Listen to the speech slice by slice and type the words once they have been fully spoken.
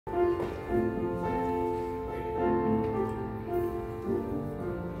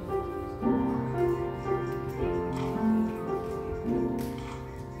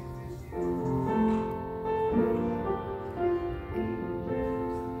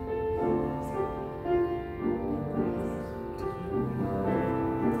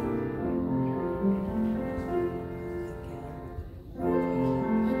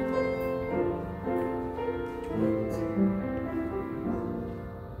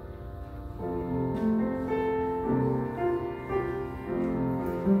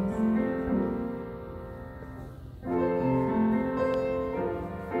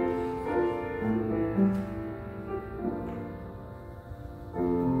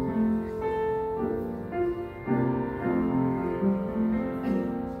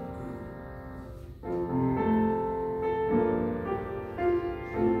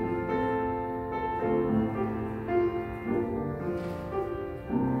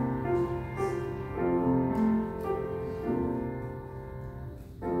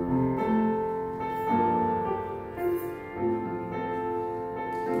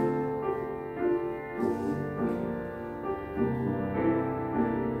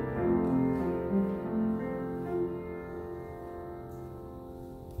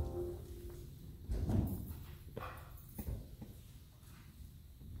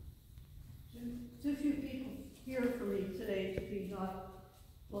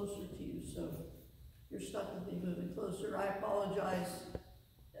closer to you, so you're stuck with me moving closer. I apologize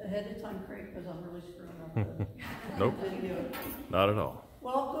ahead of time, Craig, because I'm really screwing up the Nope, video. not at all.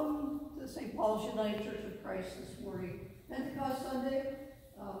 Welcome to St. Paul's United Church of Christ this morning. Pentecost Sunday,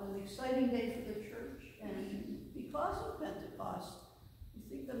 an exciting day for the church, and because of Pentecost, I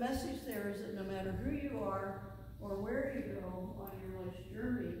think the message there is that no matter who you are or where you go on your life's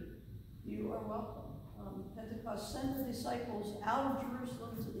journey, you are welcome. Pentecost sent the disciples out of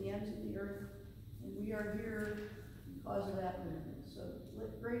Jerusalem to the ends of the earth, and we are here because of that movement. So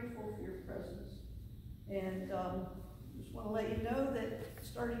we're grateful for your presence. And just want to let you know that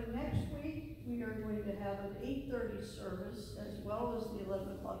starting next week, we are going to have an 8:30 service as well as the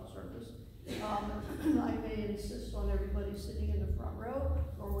 11 o'clock service. I may insist on everybody sitting in the front row,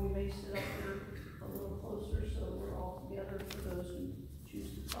 or we may sit up here a little closer so we're all together. For those who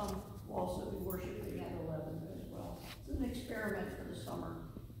choose to come, we'll also be worshiping at 11 as well. It's an experiment for the summer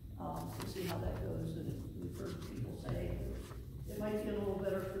to see how that goes. And we've heard people say it might get a little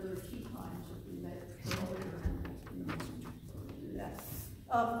better for their tea times if we met earlier and do that.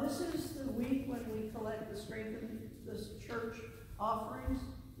 This is the week when we collect the Strengthen this Church offerings.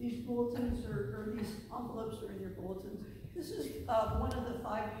 These bulletins or these envelopes are in your bulletins. This is one of the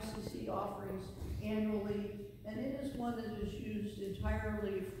 5 UCC offerings annually, and it is one that is used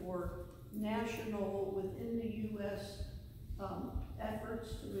entirely for national, within the U.S. Efforts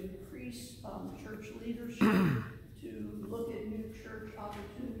to increase church leadership, to look at new church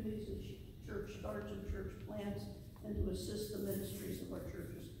opportunities and church starts and church plants, and to assist the ministries of our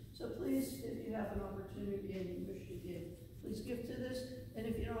churches. So please, if you have an opportunity and you wish to give, please give to this. And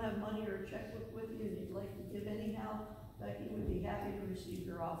if you don't have money or a checkbook with you and you'd like to give anyhow, Becky would be happy to receive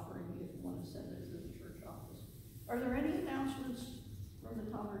your offering if you want to send it to the church office. Are there any announcements from the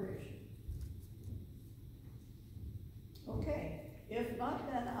congregation? Okay. If not,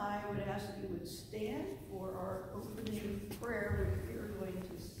 then I would ask that you would stand for our opening prayer, which we are going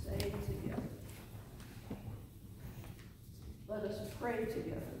to say together. Let us pray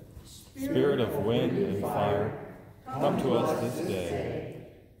together. Spirit of wind and fire, come to us this day,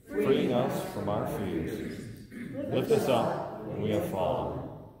 freeing us from our fears. Lift us up when we have fallen.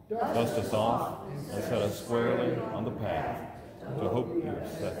 Dust us off and set us squarely on the path to hope you have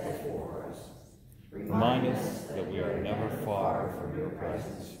set before us. Remind us that we are never far from your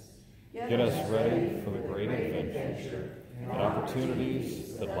presence. Get us ready for the great adventure and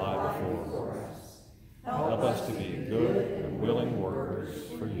opportunities that lie before us. Help us to be good and willing workers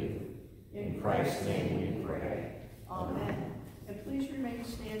for you. In Christ's name we pray. Amen. And please remain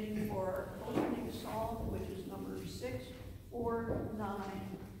standing for our opening psalm, which is number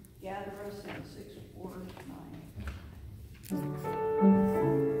 649. Gather us in 649.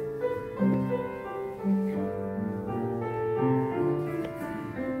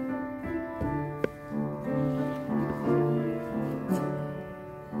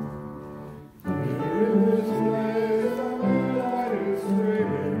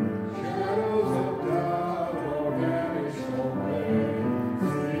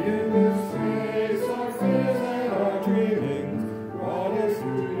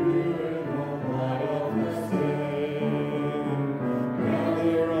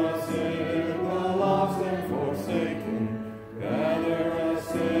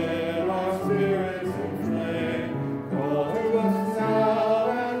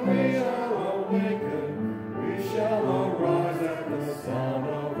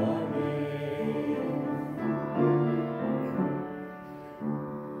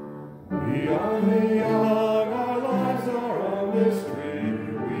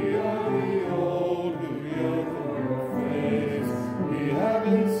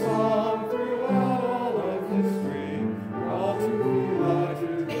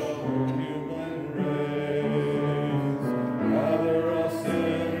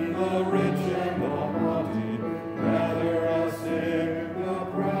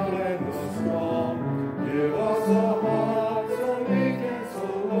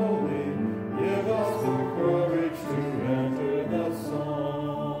 Give us the courage to enter the sun.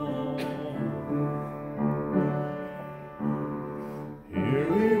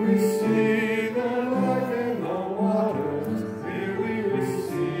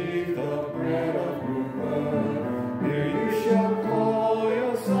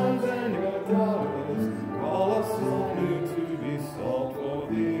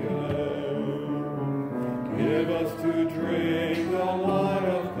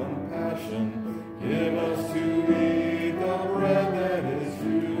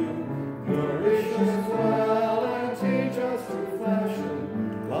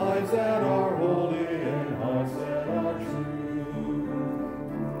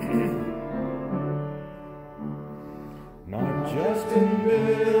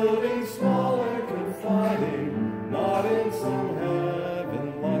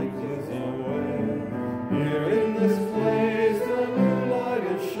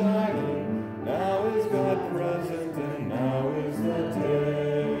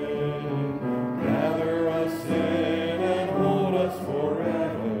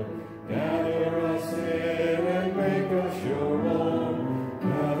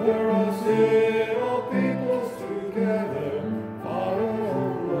 Gather us in, all peoples together, fire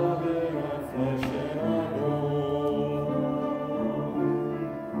and love in our flesh and our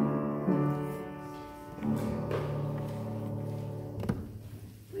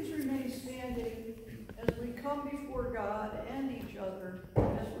Please remain standing as we come before God and each other,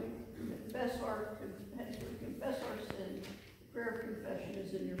 as we confess our sins. The prayer of confession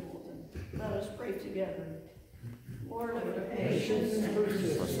is in your bulletin. Let us pray together. Lord of patience and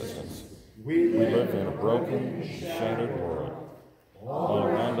persistence, we live in a broken, shattered world. All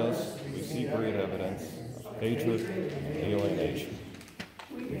around us, we see great evidence of hatred and alienation.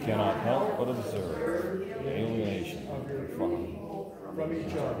 We cannot help but observe the alienation from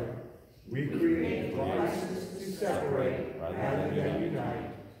each other. We create alliances to separate rather than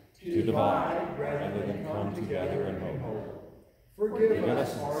unite, to divide rather than come together in hope. Forgive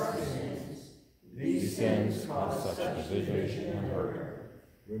us our sins. These sins cause such division and hurt.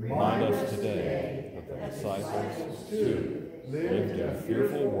 Remind us today that the disciples, too, lived in a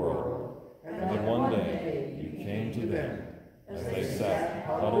fearful world, and that one day you came to them as they sat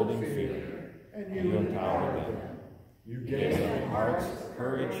huddled in fear, and you empowered them. You gave them hearts,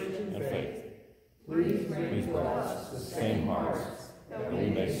 courage, and faith. Please bring us the same hearts, that we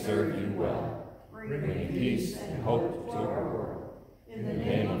may serve you well, bringing peace and hope to our world. In the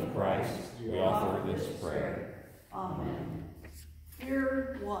name of Christ, we offer this prayer. Amen.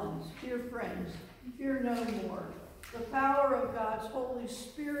 Dear ones, dear friends, fear no more. The power of God's Holy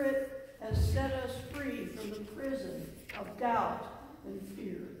Spirit has set us free from the prison of doubt and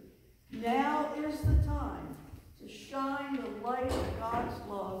fear. Now is the time to shine the light of God's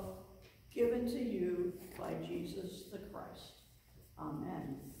love given to you by Jesus the Christ.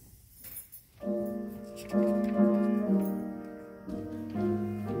 Amen.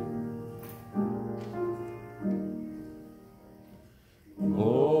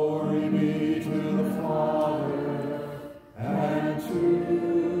 Glory be to the Father, and to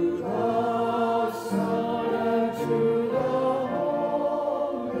the Son, and to the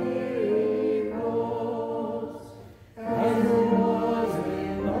Holy Ghost, as it was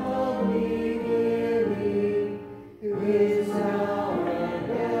in the beginning, is now, and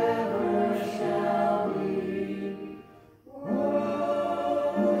ever shall be,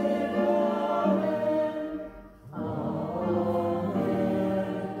 world without end.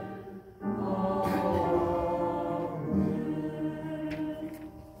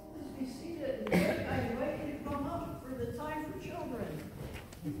 Please be seated. I invite you to come up for the time for children.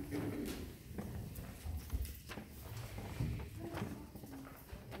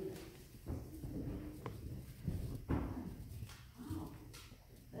 Wow.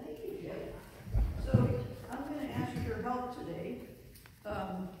 Thank you, Jim. So I'm going to ask your help today.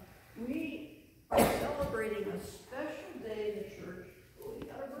 We are celebrating a special day in the church. Oh, you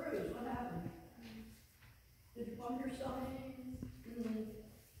got a bruise. What happened? Did you bump yourself?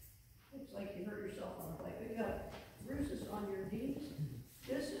 Looks like you hurt yourself on the bike. You got bruises on your knees.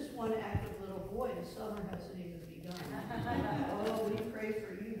 This is one active little boy. The summer hasn't even begun. Oh, we pray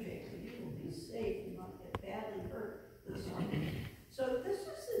for you, Jake, that you will be safe and not get badly hurt this summer. So this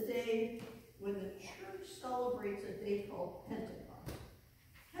is the day when the church celebrates a day called Pentecost.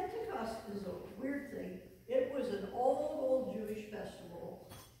 Pentecost is a weird thing. It was an old Jewish festival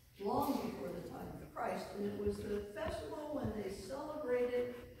long before the time of Christ, and it was the festival when they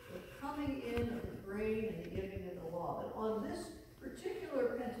celebrated the coming in of the grain and the giving of the law. But on this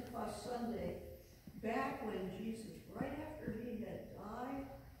particular Pentecost Sunday, back when Jesus, right after he had died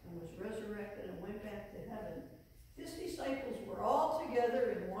and was resurrected and went back to heaven, his disciples were all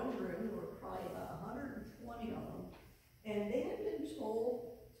together in one room. There were probably about 120 of them, and they had been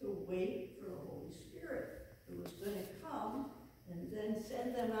told to wait for the Holy Spirit, who was going to come and then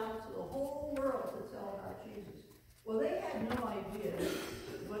send them out to the whole world to tell about Jesus. Well, they had no idea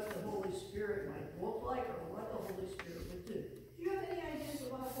what the Holy Spirit might look like or what the Holy Spirit would do. Do you have any ideas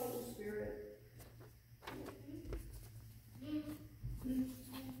about the Holy Spirit?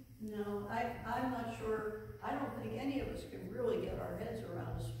 No, I'm not sure. I don't think any of us can really get our heads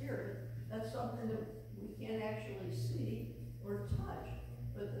around the Spirit. That's something that we can't actually see or touch.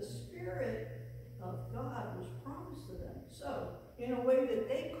 But the Spirit of God was promised to them. So, in a way that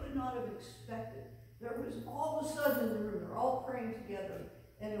they could not have expected, there was all of a sudden in the room, they're all praying together,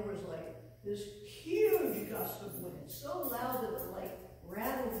 and there was like this huge gust of wind, so loud that it like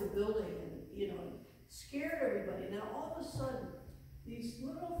rattled the building and, scared everybody. Now all of a sudden, these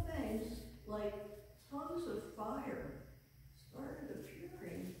little things, like tongues of fire, started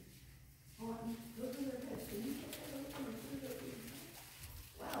appearing on over their heads. Can you put that over and see that?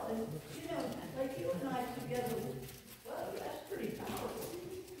 Wow, and like you and I together, well, that's pretty powerful.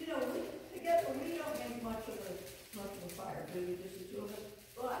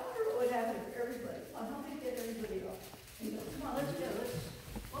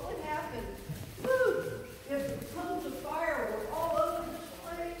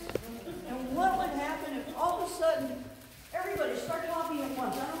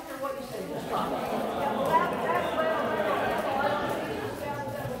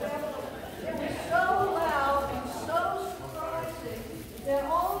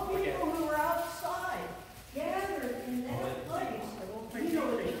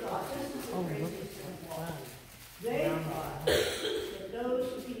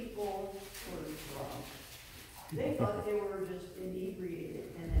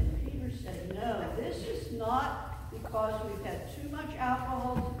 because we've had too much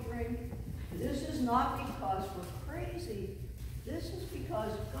alcohol to drink. This is not because we're crazy. This is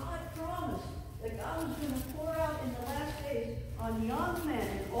because God promised that God was going to pour out in the last days on young men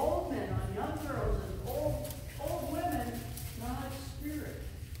and old men, on young girls and old women, God's Spirit.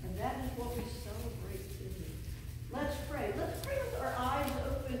 And that is what we celebrate today. Let's pray. Let's pray with our eyes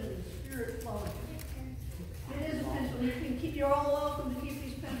open and the Spirit flowing. It is a pencil. You're all welcome to keep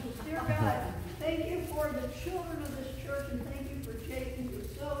these pencils. Dear God, thank you for the children of this church, and thank you for Jake, who is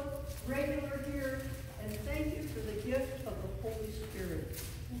so regular here. And thank you for the gift of the Holy Spirit,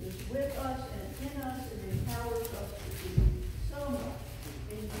 who is with us and in us and empowers us to do so much.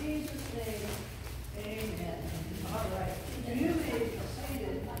 In Jesus' name, amen. All right. You may be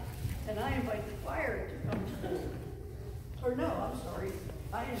seated, and I invite the choir to come forward. Or no, I'm sorry.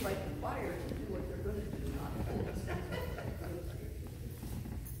 I invite the choir to do what they're going to do, not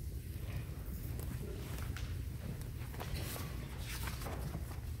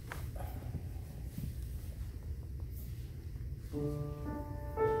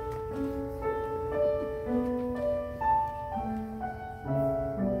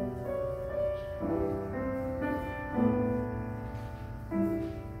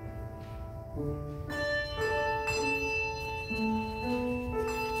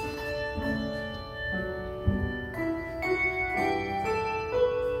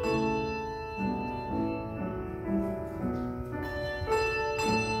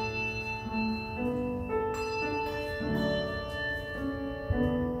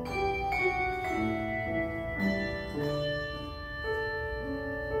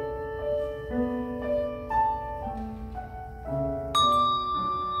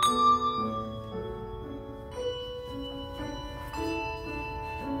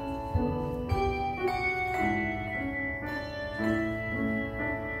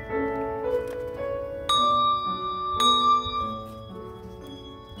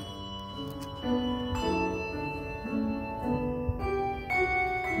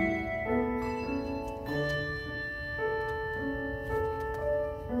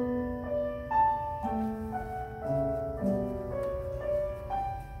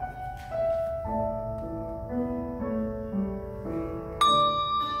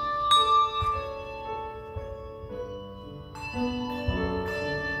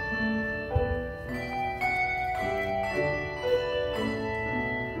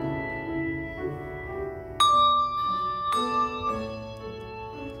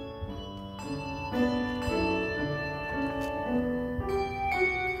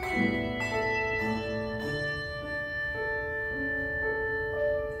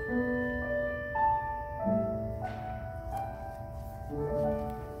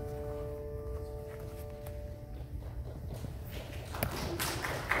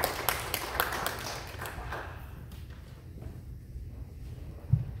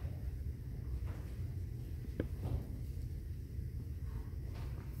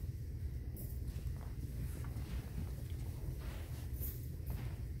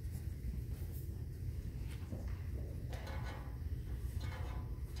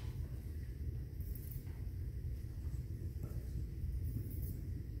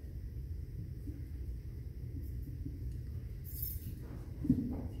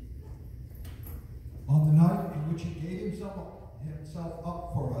On the night in which he gave himself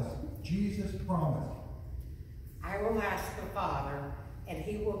up for us, Jesus promised, I will ask the Father, and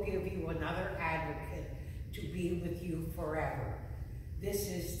he will give you another advocate to be with you forever. This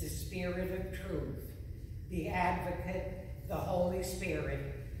is the Spirit of truth, the advocate, the Holy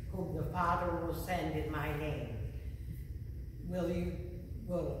Spirit, whom the Father will send in my name.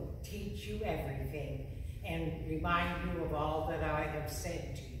 Will teach you everything and remind you of all that I have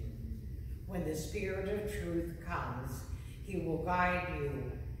said to you. When the Spirit of truth comes, he will guide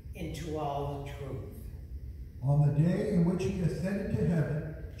you into all the truth. On the day in which he ascended to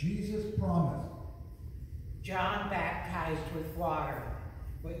heaven, Jesus promised, John baptized with water,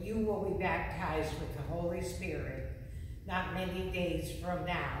 but you will be baptized with the Holy Spirit not many days from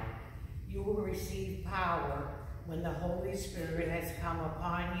now. You will receive power when the Holy Spirit has come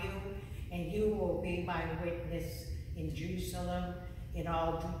upon you, and you will be my witness in Jerusalem, in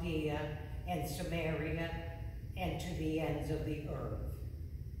all Judea and Samaria, and to the ends of the earth.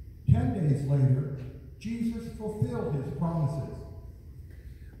 10 days later, Jesus fulfilled his promises.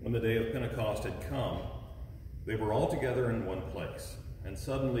 When the day of Pentecost had come, they were all together in one place, and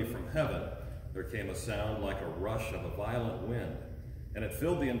suddenly from heaven there came a sound like a rush of a violent wind, and it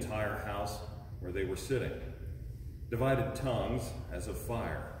filled the entire house where they were sitting. Divided tongues, as of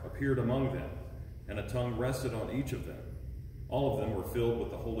fire, appeared among them, and a tongue rested on each of them. All of them were filled with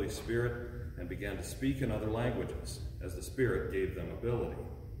the Holy Spirit and began to speak in other languages, as the Spirit gave them ability.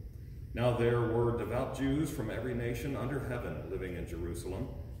 Now there were devout Jews from every nation under heaven living in Jerusalem,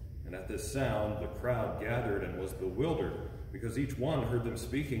 and at this sound the crowd gathered and was bewildered, because each one heard them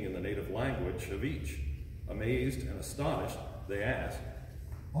speaking in the native language of each. Amazed and astonished, they asked,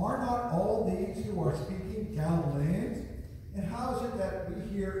 "Are not all these who are speaking Galileans? And how is it that we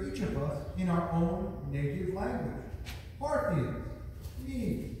hear each of us in our own native language? Parthians,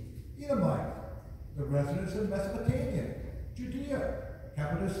 Medes, Edomites, the residents of Mesopotamia, Judea,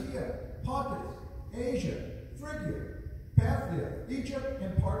 Cappadocia, Pontus, Asia, Phrygia, Pamphylia, Egypt,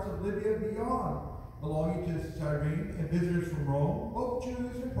 and parts of Libya beyond, belonging to Cyrene, and visitors from Rome, both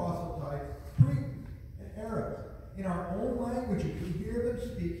Jews and proselytes, Cretans and Arabs. In our own languages we hear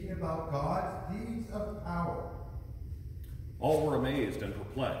them speaking about God's deeds of power." All were amazed and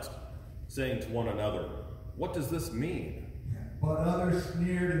perplexed, saying to one another, "What does this mean?" But others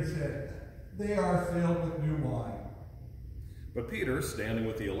sneered and said, "They are filled with new wine." But Peter, standing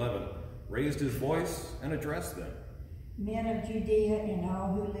with the 11, raised his voice and addressed them. "Men of Judea and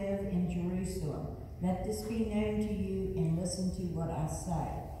all who live in Jerusalem, let this be known to you and listen to what I say.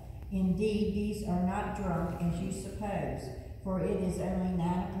 Indeed, these are not drunk as you suppose, for it is only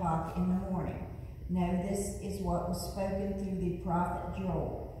 9 o'clock in the morning. No, this is what was spoken through the prophet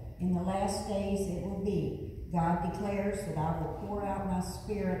Joel. In the last days it will be, God declares, that I will pour out my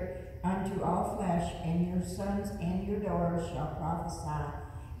spirit unto all flesh, and your sons and your daughters shall prophesy,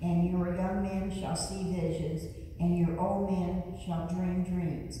 and your young men shall see visions, and your old men shall dream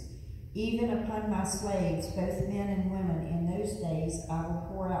dreams. Even upon my slaves, both men and women, in those days I will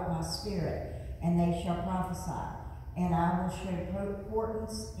pour out my spirit, and they shall prophesy. And I will show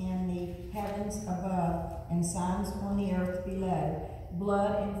portents in the heavens above, and signs on the earth below,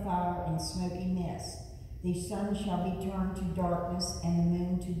 blood and fire and smoky mist. The sun shall be turned to darkness, and the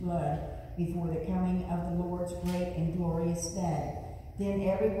moon to blood, before the coming of the Lord's great and glorious day. Then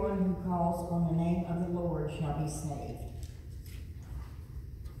everyone who calls on the name of the Lord shall be saved."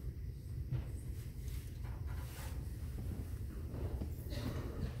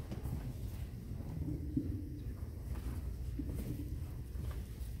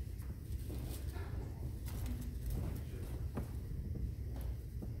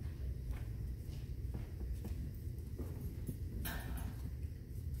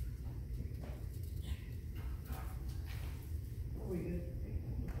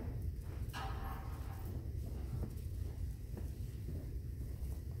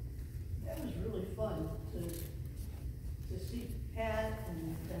 That was really fun to see Pat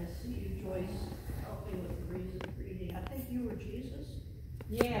and see you, Joyce, helping with the reading. I think you were Jesus.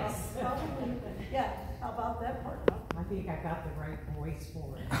 Yes. Probably. Yeah. How about that part? Huh? I think I got the right voice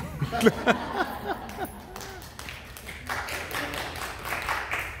for it.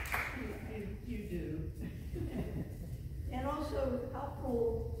 You do. And also, how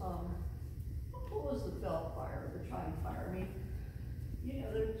cool is the bell choir, the chime choir? I mean, you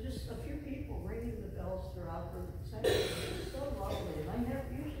know, there's just a few people ringing the bells throughout the sanctuary. It's so lovely. And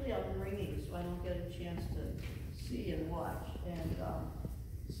usually I'm ringing, so I don't get a chance to see and watch. And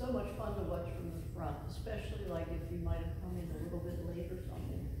so much fun to watch from the front, especially like if you might have come in a little bit late or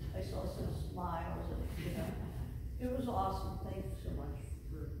something. I saw some smiles, and you know, it was awesome. Thank you so much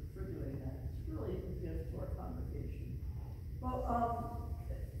for doing that. It's really a gift to our congregation. Well,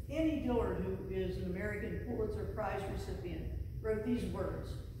 Annie Dillard, who is an American Pulitzer Prize recipient, wrote these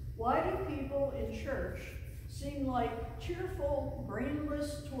words: "Why do people in church seem like cheerful,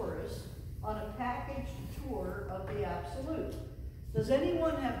 brainless tourists on a packaged tour of the absolute? Does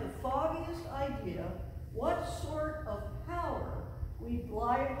anyone have the foggiest idea what sort of power we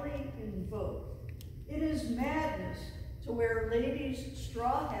blithely invoke? It is madness to wear ladies'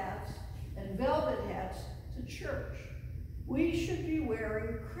 straw hats and velvet hats to church. We should be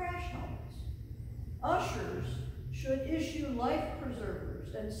wearing crash helmets. Ushers should issue life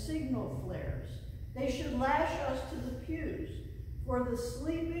preservers and signal flares. They should lash us to the pews, for the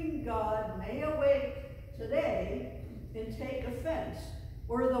sleeping God may awake today and take offense,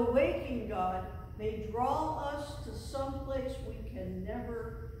 or the waking God may draw us to some place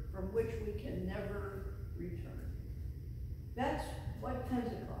from which we can never return." That's what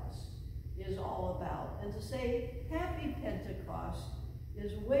Pentecost is all about. And to say Happy Pentecost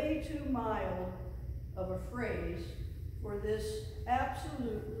is way too mild of a phrase for this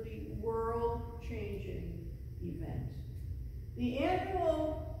absolutely world-changing event. The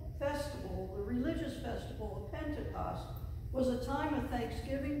annual festival, the religious festival of Pentecost, was a time of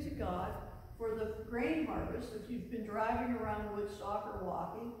thanksgiving to God for the grain harvest. If you've been driving around Woodstock or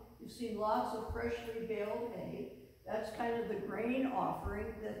walking, you've seen lots of freshly baled hay. That's kind of the grain offering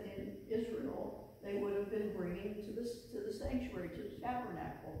that in Israel they would have been bringing to the sanctuary, to the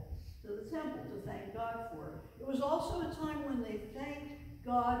tabernacle, to the temple, to thank God for it. It was also a time when they thanked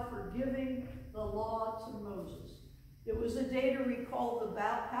God for giving the law to Moses. It was a day to recall the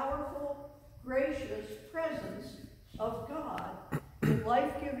powerful, gracious presence of God, the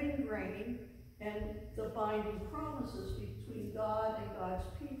life-giving grain, and the binding promises between God and God's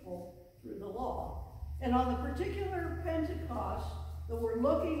people through the law. And on the particular Pentecost that we're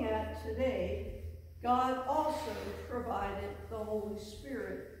looking at today, God also provided the Holy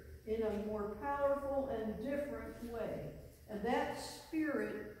Spirit in a more powerful and different way. And that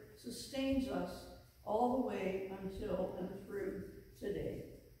Spirit sustains us all the way until and through today.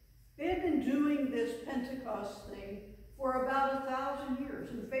 They had been doing this Pentecost thing for about 1,000 years,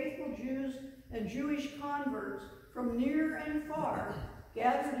 and faithful Jews and Jewish converts from near and far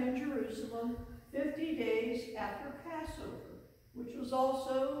gathered in Jerusalem 50 days after Passover, which was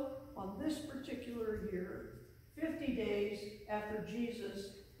also, on this particular year, 50 days after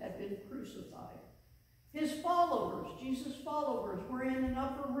Jesus had been crucified. His followers, Jesus' followers, were in an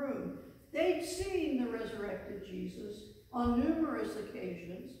upper room. They'd seen the resurrected Jesus on numerous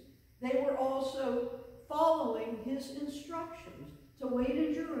occasions. They were also following his instructions to wait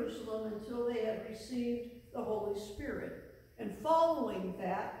in Jerusalem until they had received the Holy Spirit, and following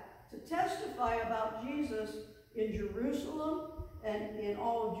that, to testify about Jesus in Jerusalem and in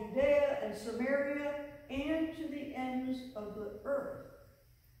all of Judea and Samaria and to the ends of the earth.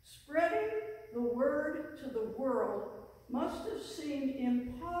 Spreading the word to the world must have seemed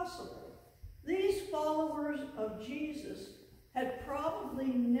impossible. These followers of Jesus had probably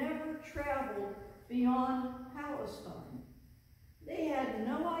never traveled beyond Palestine. They had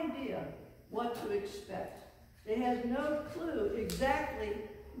no idea what to expect. They had no clue exactly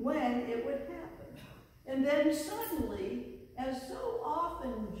when it would happen. And then suddenly, as so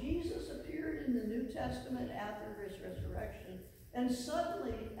often Jesus appeared in the New Testament after his resurrection, and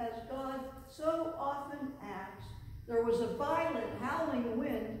suddenly, as God so often acts, there was a violent howling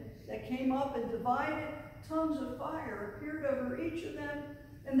wind that came up and divided tongues of fire appeared over each of them,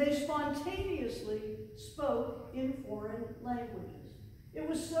 and they spontaneously spoke in foreign languages. It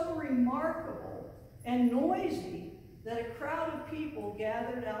was so remarkable and noisy that a crowd of people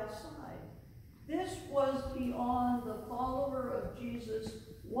gathered outside. This was beyond the follower of Jesus'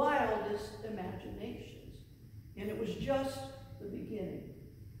 wildest imaginations, and it was just the beginning.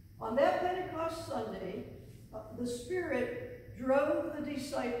 On that Pentecost Sunday, the Spirit drove the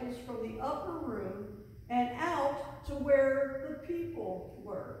disciples from the upper room and out to where the people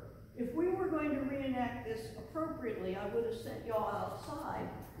were. If we were going to reenact this appropriately, I would have sent y'all outside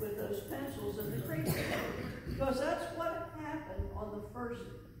with those pencils and the crazy because that's what happened on the first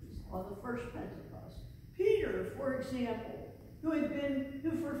Pentecost. Peter, for example,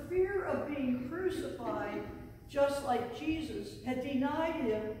 who for fear of being crucified just like Jesus, had denied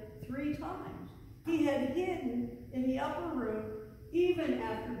him 3 times. He had hidden in the upper room even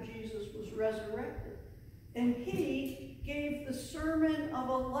after Jesus was resurrected. And he gave the sermon of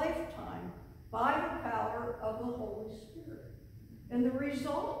a lifetime by the power of the Holy Spirit. And the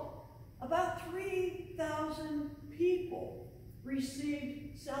result? About 3,000 people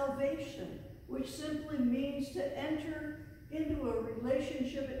received salvation, which simply means to enter into a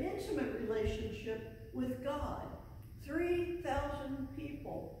relationship, an intimate relationship with God. 3,000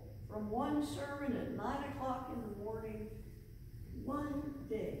 people from one sermon at 9 o'clock in the morning, one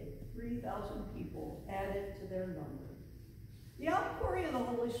day, 3,000 people added to their number. The outpouring of the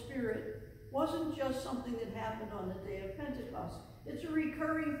Holy Spirit wasn't just something that happened on the day of Pentecost. It's a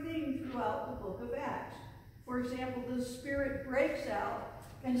recurring theme throughout the book of Acts. For example, the Spirit breaks out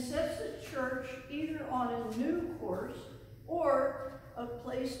and sets the church either on a new course or a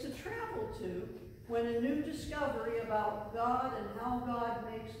place to travel to when a new discovery about God and how God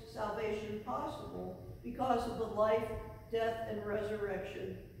makes salvation possible because of the life, death, and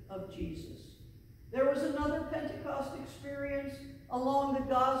resurrection of Jesus. There was another Pentecost experience along the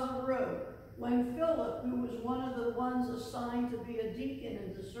Gaza Road when Philip, who was one of the ones assigned to be a deacon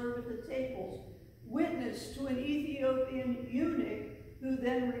and to serve at the tables, witnessed to an Ethiopian eunuch who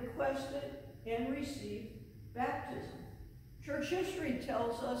then requested and received baptism. Church history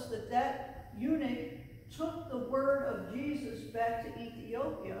tells us that that eunuch took the word of Jesus back to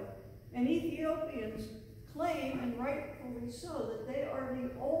Ethiopia, and Ethiopians claim, and rightfully so, that they are the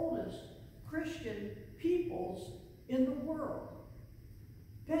oldest Christian peoples in the world.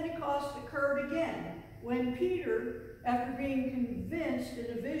 Pentecost occurred again when Peter, after being convinced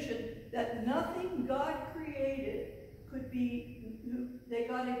in a vision that nothing God created that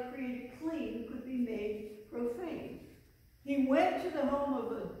God had created clean could be made profane. He went to the home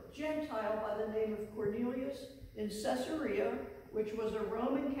of a Gentile by the name of Cornelius in Caesarea, which was a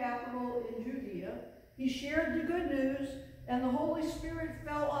Roman capital in Judea. He shared the good news, and the Holy Spirit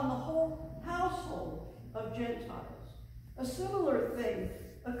fell on the whole household of Gentiles. A similar thing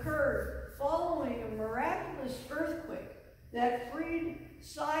occurred following a miraculous earthquake that freed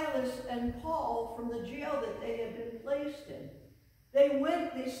Silas and Paul from the jail that they had been placed in.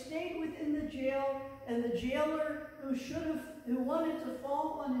 They stayed within the jail, and the jailer who wanted to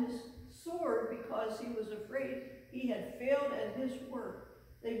fall on his sword because he was afraid he had failed at his work,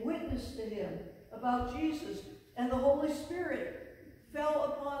 they witnessed to him about Jesus, and the Holy Spirit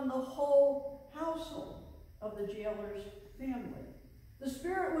fell upon the whole household of the jailer's family. The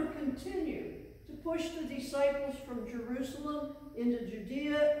Spirit would continue to push the disciples from Jerusalem into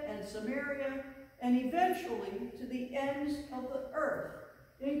Judea and Samaria, and eventually to the ends of the earth,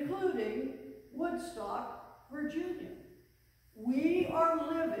 including Woodstock, Virginia. We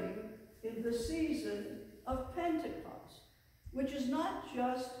are living in the season of Pentecost, which is not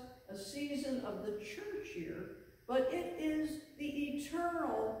just a season of the church year, but it is the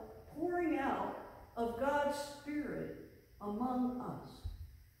eternal pouring out of God's Spirit among us.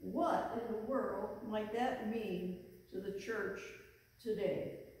 What in the world might that mean to the church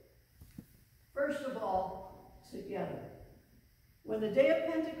today? First of all, together. When the day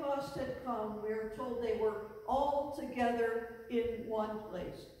of Pentecost had come, we are told they were all together in one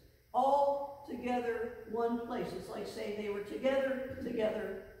place. All together, one place. It's like saying they were together,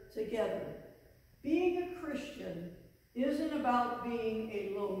 together, together. Being a Christian isn't about being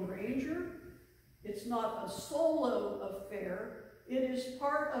a lone ranger. It's not a solo affair. It is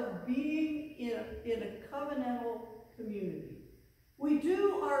part of being in a covenantal community. We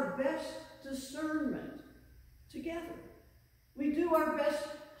do our best discernment together. We do our best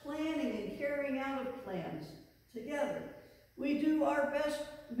planning and carrying out of plans together. We do our best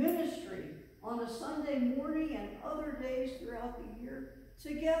ministry on a Sunday morning and other days throughout the year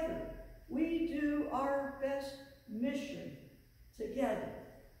together. We do our best mission together.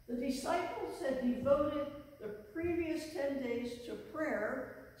 The disciples had devoted the previous 10 days to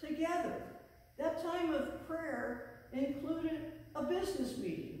prayer together. That time of prayer included a business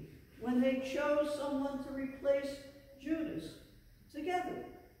meeting when they chose someone to replace Judas together.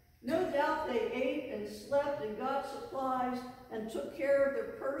 No doubt they ate and slept and got supplies and took care of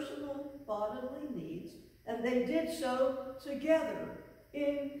their personal bodily needs, and they did so together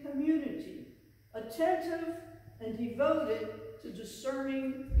in community, attentive and devoted to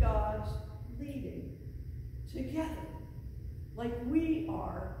discerning God's leading, together, like we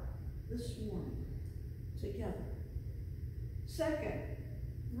are this morning, together. Second,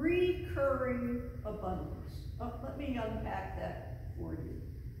 recurring abundance. Let me unpack that for you.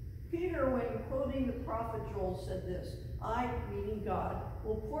 Peter, when quoting the prophet Joel, said this: I, meaning God,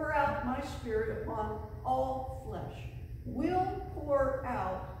 will pour out my Spirit upon all flesh. Will pour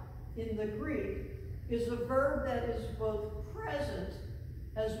out, in the Greek, is a verb that is both present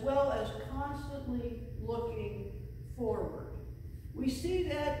as well as constantly looking forward. We see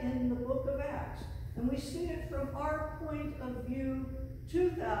that in the book of Acts, and we see it from our point of view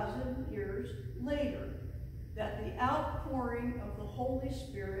 2,000 years later, that the outpouring of the Holy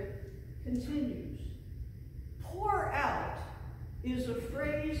Spirit continues. Pour out is a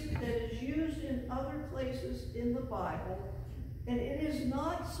phrase that is used in other places in the Bible, and it is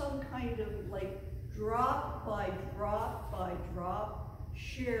not some kind of like drop by drop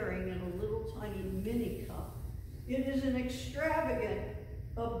sharing in a little tiny mini cup. It is an extravagant,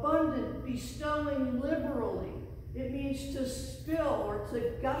 abundant, bestowing liberally. It means to spill or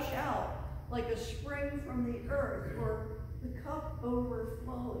to gush out like a spring from the earth, or the cup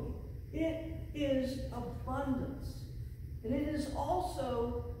overflowing. It is abundance. And it is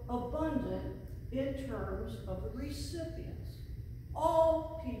also abundant in terms of the recipients.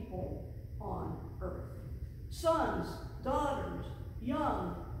 All people on earth. Sons, daughters,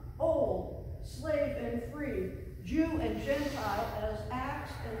 young, old, slave and free, Jew and Gentile, as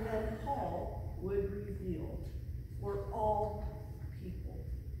Acts and then Paul would reveal, for all people.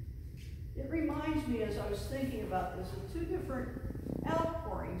 It reminds me, as I was thinking about this, of two different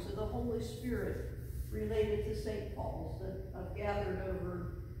outpourings of the Holy Spirit related to St. Paul's that I've gathered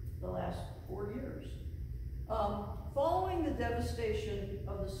over the last 4 years. Following the devastation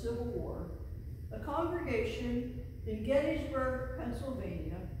of the Civil War, a congregation in Gettysburg,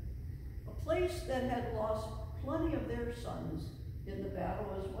 Pennsylvania, a place that had lost plenty of their sons in the battle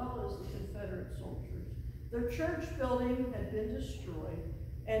as well as the Confederate soldiers, their church building had been destroyed,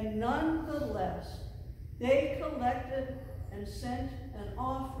 and nonetheless, they collected and sent an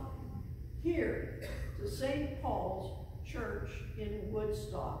offering here to St. Paul's Church in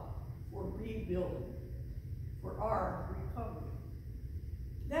Woodstock for rebuilding, for our recovery.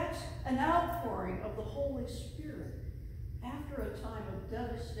 That's an outpouring of the Holy Spirit after a time of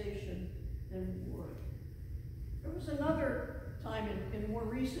devastation and war. There was another time in more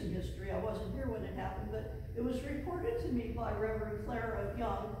recent history, I wasn't here when it happened, but it was reported to me by Reverend Clara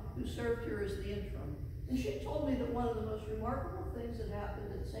Young, who served here as the interim. And she told me that one of the most remarkable things that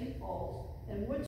happened at St. Paul's and Woodstock